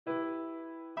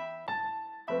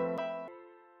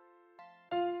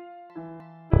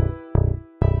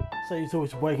So you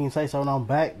what your boy can say something. I'm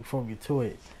back. Before we get to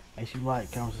it, make sure you like,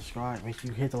 comment, subscribe. Make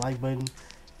sure you hit the like button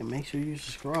and make sure you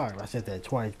subscribe. I said that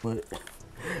twice, but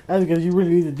that's because you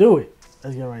really need to do it.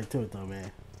 Let's get right to it though, man.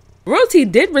 Royalty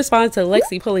did respond to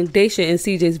Lexi pulling Daisha and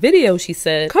CJ's video. She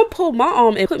said, "Come pull my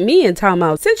arm and put me in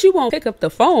timeout. Since you won't pick up the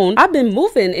phone, I've been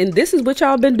moving and this is what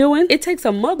y'all been doing. It takes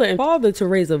a mother and father to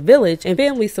raise a village and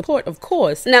family support, of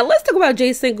course." Now let's talk about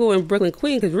Jay Single and Brooklyn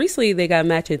Queen, because recently they got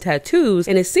matching tattoos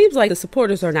and it seems like the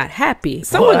supporters are not happy.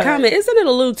 Someone comment, "Isn't it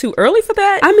a little too early for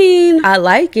that?" I mean, I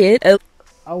like it.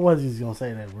 I was just gonna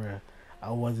say that, bruh. I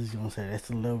was just gonna say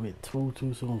that's a little bit too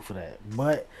soon for that.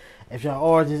 But if y'all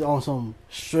are just on some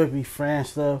strictly friend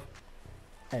stuff,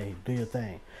 hey, do your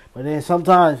thing. But then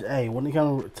sometimes, hey, when it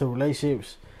comes to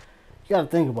relationships, you gotta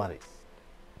think about it.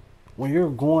 When you're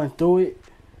going through it,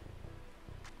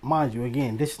 mind you,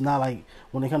 again, this is not like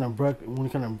when it comes to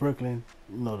Brooklyn,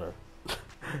 you know,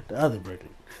 the other Brooklyn.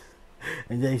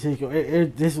 And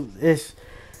this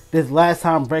last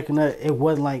time breaking up, it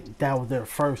wasn't like that was their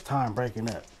first time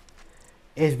breaking up.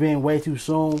 It's been way too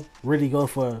soon. Really go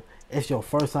for, it's your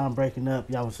first time breaking up.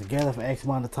 Y'all was together for X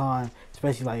amount of time,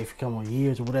 especially like if you come on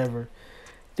years or whatever.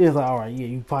 It's like, all right, yeah,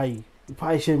 you probably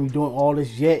shouldn't be doing all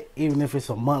this yet, even if it's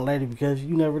a month later, because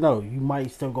you never know, you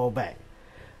might still go back.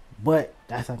 But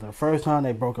that's not the first time.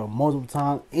 They broke up multiple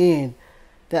times, and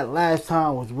that last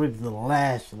time was really the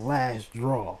last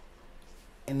draw.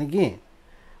 And again,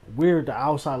 we're the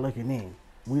outside looking in.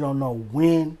 We don't know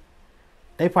when.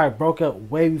 They probably broke up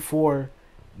way before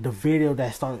the video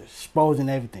that started exposing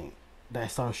everything,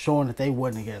 that started showing that they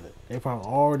wasn't together. They probably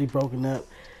already broken up.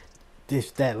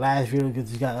 That last video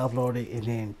just got uploaded, and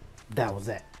then that was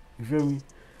that. You feel me?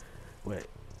 But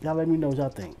y'all let me know what y'all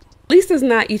think. At least it's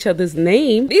not each other's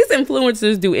name. These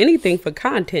influencers do anything for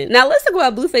content. Now let's talk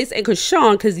about Blueface and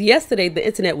Chrisean, because yesterday the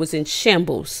internet was in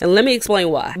shambles. And let me explain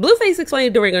why. Blueface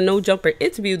explained during a No Jumper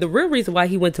interview the real reason why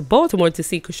he went to Baltimore to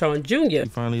see Chrisean Jr. He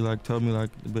finally told me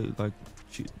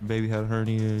baby had a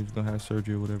hernia, he's gonna have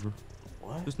surgery or whatever.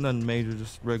 What? Just nothing major,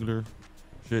 just regular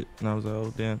shit. And I was like,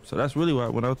 oh damn. So that's really why I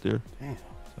went out there. Damn. So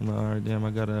I'm like, all right, damn, I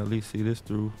gotta at least see this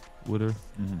through with her.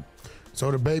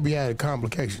 So the baby had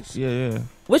complications. Yeah.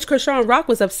 Which Chrisean Rock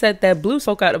was upset that Blue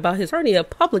spoke out about his hernia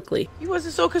publicly. You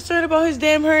wasn't so concerned about his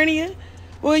damn hernia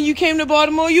when you came to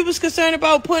Baltimore. You was concerned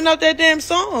about putting out that damn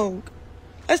song.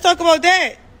 Let's talk about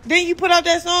that. Didn't you put out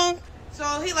that song? So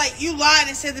he you lied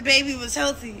and said the baby was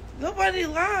healthy. Nobody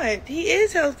lied. He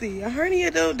is healthy. A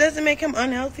hernia though doesn't make him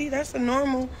unhealthy. That's a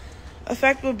normal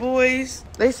effect with boys.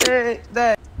 They said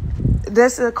that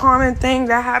that's a common thing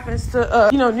that happens to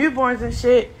newborns and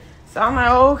shit. So I'm like,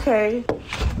 oh, okay.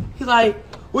 He's like,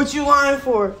 what you lying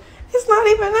for? It's not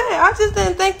even that. I just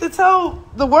didn't think to tell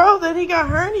the world that he got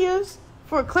hernias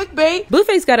for clickbait.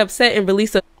 Blueface got upset and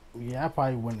released a... Yeah, I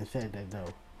probably wouldn't have said that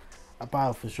though. I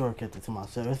probably for sure kept it to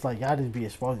myself. It's like y'all just be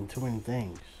exposing too many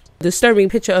things. Disturbing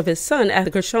picture of his son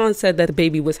after Chrisean said that the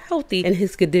baby was healthy and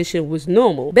his condition was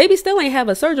normal. Baby still ain't have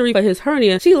a surgery for his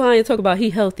hernia. She lying talk about he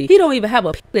healthy. He don't even have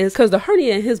a penis because the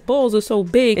hernia in his balls are so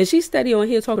big, and she steady on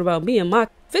here talking about me and my...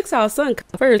 Fix our son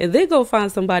first and then go find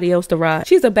somebody else to ride.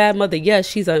 She's a bad mother. Yes,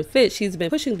 she's unfit. She's been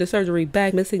pushing the surgery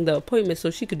back, missing the appointment so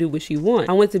she could do what she wants.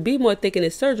 I went to be more thinking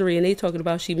it's surgery and they talking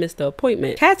about she missed the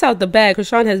appointment. Cat's out the bag.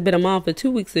 Chrisean has been a mom for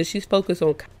 2 weeks and she's focused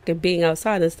on and being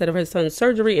outside instead of her son's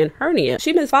surgery and hernia.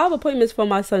 She missed 5 appointments for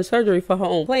my son's surgery for her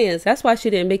own plans. That's why she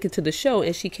didn't make it to the show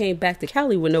and she came back to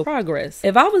Cali with no progress.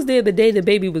 If I was there the day the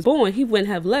baby was born, he wouldn't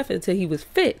have left until he was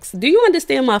fixed. Do you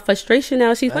understand my frustration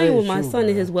now? She's playing with my son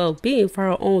and his well-being for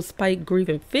her own spite, grief,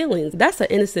 and feelings. That's an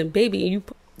innocent baby, and you...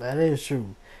 That is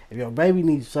true. If your baby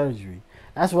needs surgery,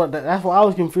 that's what I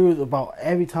was confused about.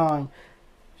 Every time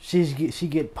she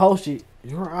get posted,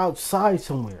 you're outside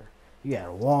somewhere. You at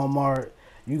Walmart.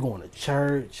 You going to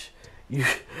church. You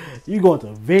going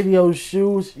to video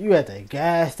shoots. You at the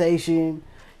gas station.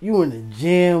 You in the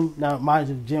gym. Now, mind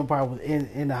you, the gym probably was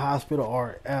in the hospital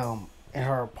or in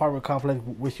her apartment complex,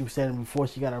 which she was staying before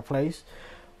she got her place.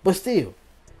 But still,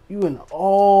 you in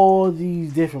all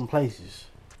these different places.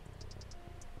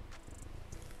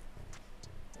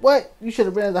 What? You should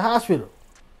have been at the hospital.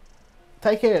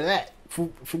 Take care of that.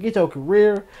 Forget your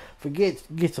career.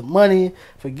 Get some money.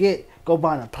 Go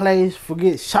buy a place.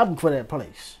 Forget shopping for that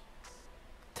place.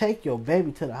 Take your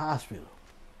baby to the hospital.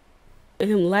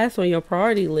 Him last on your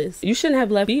priority list. You shouldn't have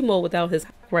left BMO without his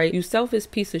right. You selfish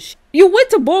piece of shit. You went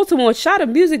to Baltimore, shot a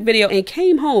music video, and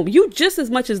came home. You just as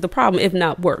much as the problem, if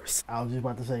not worse. I was just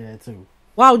about to say that too.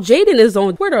 While Jaden is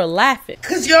on Twitter laughing.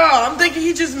 Cause y'all, I'm thinking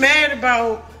he just mad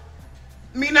about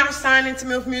me not signing to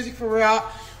MILF Music for real.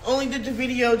 I only did the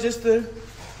video just to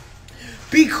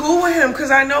be cool with him, because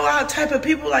I know how type of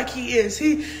people like he is.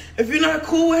 If you're not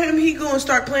cool with him, he gonna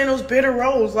start playing those bitter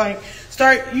roles, like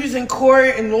start using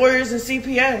court and lawyers and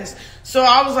CPS. So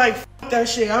I was like, fuck that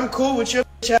shit. I'm cool with your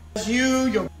bitch ass,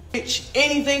 your bitch,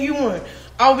 anything you want.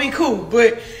 I'll be cool.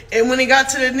 But when it got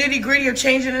to the nitty gritty of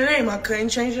changing the name, I couldn't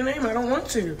change the name. I don't want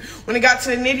to. When it got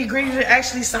to the nitty gritty to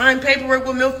actually sign paperwork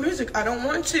with Milk Music, I don't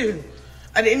want to.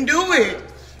 I didn't do it.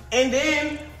 And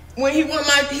then when he want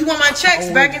my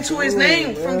checks back into his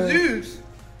name from Zeus,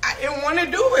 I didn't want to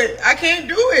do it. I can't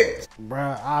do it.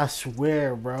 Bro, I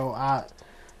swear, bro.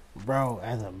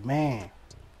 As a man,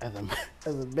 as a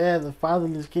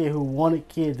fatherless kid who wanted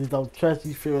kids that don't trust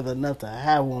these feelings enough to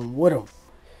have one with them.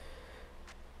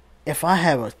 If I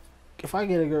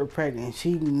get a girl pregnant and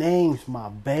she names my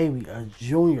baby a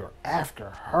Junior after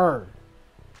her,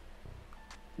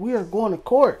 we are going to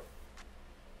court.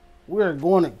 We are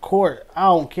going to court. I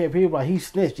don't care if people like he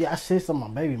snitched. Yeah, I snitched on my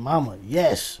baby mama.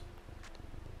 Yes.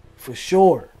 For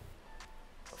sure.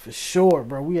 For sure,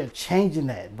 bro. We are changing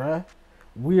that, bro.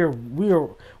 We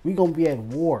gonna be at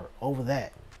war over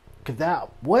that. Cause that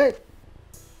what?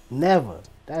 Never.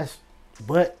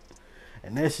 But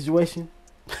in that situation,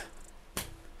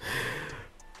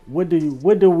 what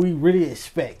do we really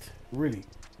expect? Really?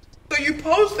 So you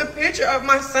post a picture of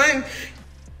my son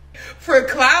for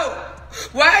clout.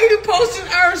 Why are you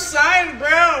posting our son,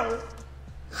 bro?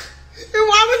 And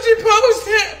why would you post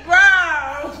it, bro?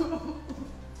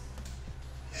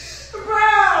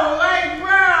 Bro, like,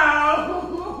 bro.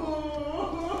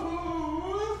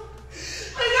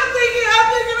 Like, I'm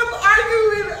thinking of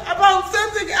arguing about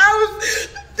something else.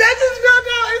 That just got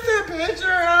down. It's a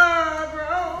picture,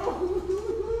 bro.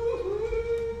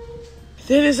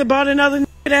 Then it's about another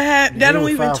that don't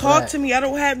even talk to me. I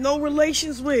don't have no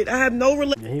relations with. I have no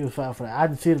relation. Yeah, he was foul for that. I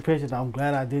didn't see the picture, and I'm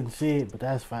glad I didn't see it, but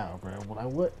that's foul, bro.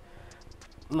 Like, what?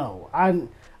 No, I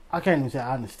can't even say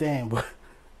I understand,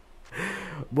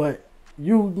 but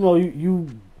you know, you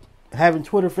having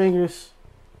Twitter fingers,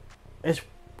 it's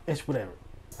whatever,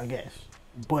 I guess.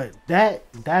 But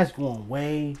that's going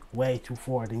way too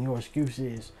far. Then your excuse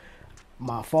is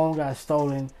my phone got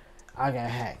stolen, I got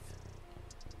hacked,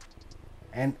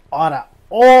 and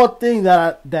all things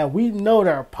that we know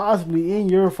that are possibly in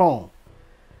your phone,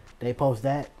 they post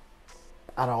that.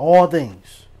 Out of all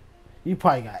things, you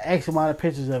probably got X amount of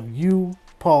pictures of you,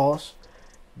 pause,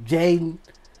 Jaden,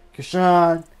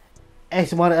 Chrisean,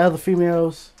 X amount of other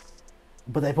females,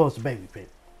 but they post a baby pic.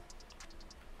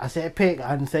 I said pic,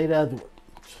 I didn't say the other one.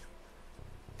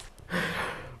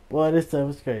 Boy, this stuff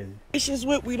is crazy.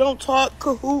 We don't talk,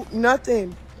 cahoot,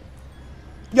 nothing.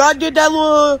 Y'all did that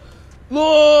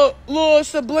little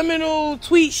subliminal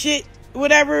tweet shit,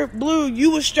 whatever. Blue,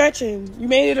 you was stretching. You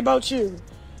made it about you.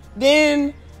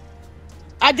 Then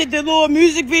I did the little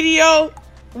music video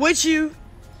with you.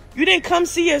 You didn't come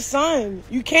see your son.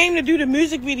 You came to do the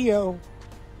music video.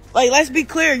 Like, let's be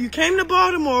clear. You came to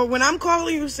Baltimore when I'm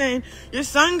calling you saying your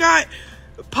son got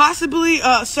possibly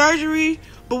surgery,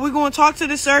 but we're going to talk to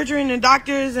the surgeon and the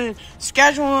doctors and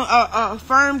schedule a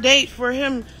firm date for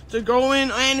him to go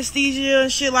in anesthesia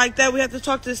and shit like that. We have to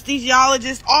talk to the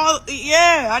anesthesiologist.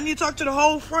 I need to talk to the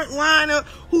whole front line of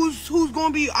who's going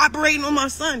to be operating on my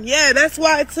son. Yeah, that's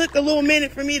why it took a little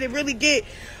minute for me to really get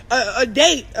a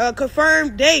date, a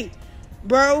confirmed date,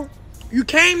 bro. You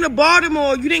came to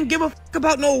Baltimore. You didn't give a fuck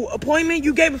about no appointment.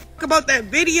 You gave a fuck about that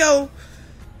video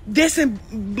dissing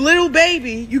little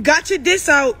baby. You got your diss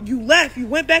out. You left. You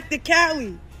went back to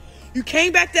Cali. You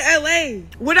came back to LA.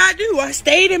 What I do? I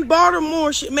stayed in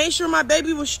Baltimore. Made sure my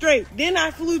baby was straight. Then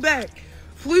I flew back.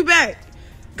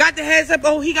 Got the heads up.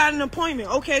 Oh, he got an appointment.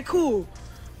 Okay, cool.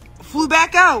 Flew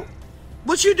back out.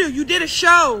 What you do? You did a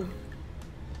show.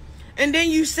 And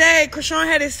then you said Chrisean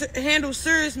had to handle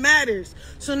serious matters.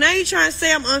 So now you trying to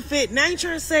say I'm unfit. Now you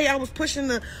trying to say I was pushing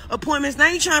the appointments. Now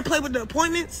you trying to play with the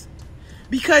appointments.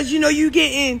 Because, you know, you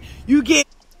get... You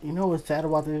know what's sad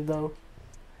about this, though?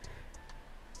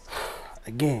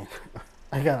 Again,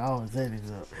 I gotta always say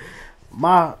this up.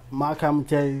 My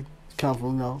commentary come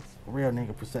from, you know, a real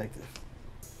nigga perspective.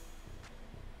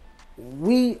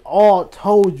 We all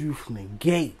told you from the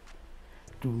gate,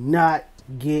 do not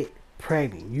get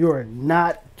pregnant. You're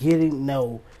not getting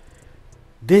no,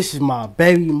 this is my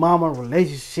baby mama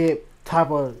relationship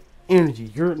type of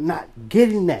energy. You're not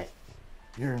getting that.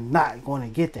 You're not going to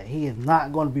get that. He is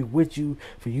not going to be with you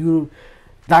for you,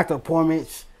 doctor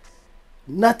appointments,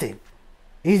 nothing.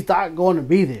 He's not going to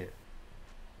be there.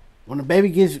 When the baby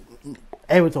gets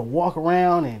able to walk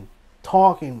around and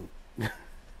talk and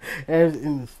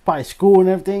probably school and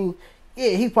everything,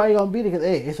 yeah, he's probably going to be there because,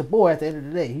 hey, it's a boy at the end of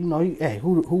the day. You know,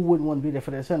 who wouldn't want to be there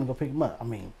for their son to go pick him up? I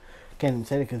mean, can't even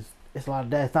say that because It's a lot of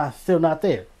that's not still not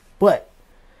there. But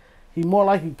he more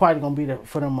likely probably gonna be there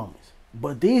for them moments.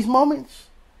 But these moments,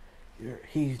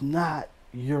 he's not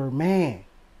your man.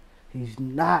 He's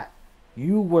not.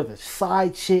 You were the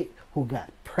side chick who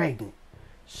got pregnant.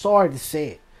 Sorry to say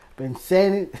it. Been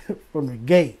saying it from the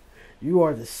gate. You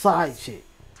are the side chick.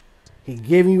 He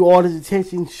giving you all his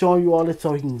attention, showing you all this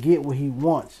so he can get what he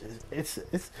wants. It's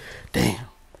damn.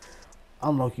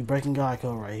 I'm low-key breaking God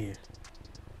code right here.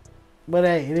 But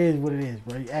hey, it is what it is,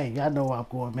 bro. Hey, y'all know where I'm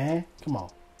going, man. Come on.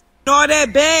 All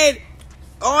that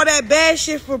bad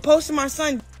shit for posting my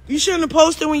son. You shouldn't have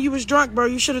posted when you was drunk, bro.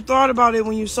 You should have thought about it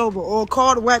when you sober. Or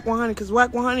called Whack 100, because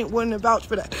Whack 100 wouldn't have vouched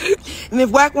for that. And if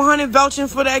Whack 100 vouching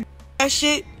for that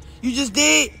shit you just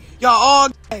did, y'all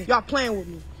playing with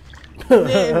me.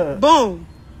 Then, boom.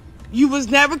 You was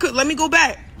never could. Let me go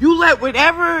back. You let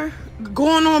whatever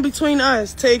going on between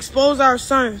us to expose our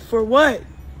son for what?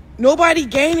 Nobody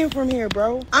gaining from here,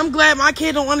 bro. I'm glad my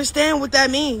kid don't understand what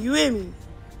that means. You hear me?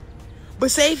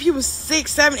 But say if he was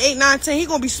 6, 7, 8, 9, 10, he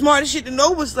gonna be smart as shit to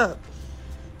know what's up.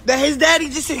 That his daddy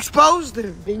just exposed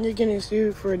him. Then you're getting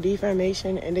sued for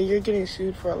defamation, and then you're getting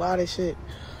sued for a lot of shit.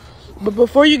 But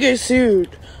before you get sued,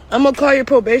 I'm gonna call your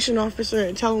probation officer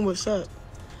and tell him what's up.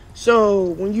 So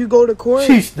when you go to court,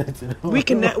 we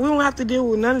don't have to deal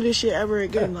with none of this shit ever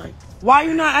again. Like, why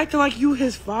you not acting like you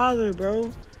his father,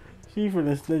 bro? She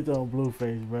finna snitch on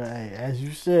Blueface, bro. Hey, as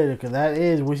you said, because that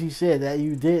is what she said, that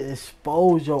you did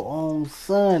expose your own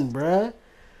son, bruh.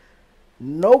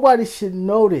 Nobody should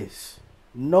know this.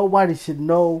 Nobody should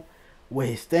know what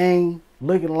his thing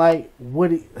looking like,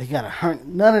 what he got a hurt.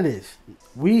 None of this.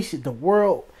 The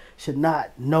world should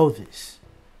not know this.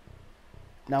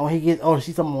 Now when he gets,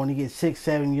 she's talking about when he gets 6,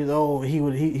 7 years old, he's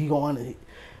going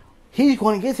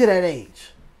to get to that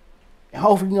age, and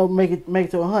hopefully make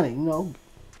it to 100.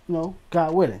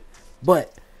 God willing.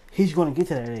 But he's going to get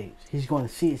to that age. He's going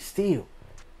to see it still.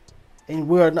 And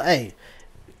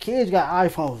kids got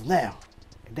iPhones now.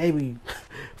 They be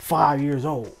 5 years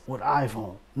old with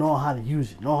iPhone, knowing how to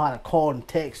use it, know how to call and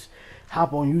text,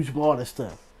 hop on YouTube, all that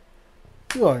stuff.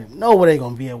 You already know where they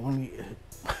going to be at when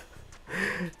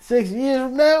 6 years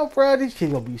from now, bro. These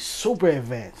kids going to be super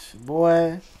advanced.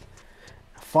 Boy,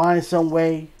 find some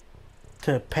way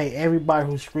to pay everybody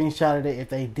who screenshotted it if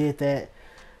they did that.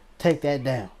 Take that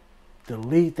down.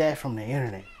 Delete that from the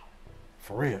internet.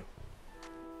 For real.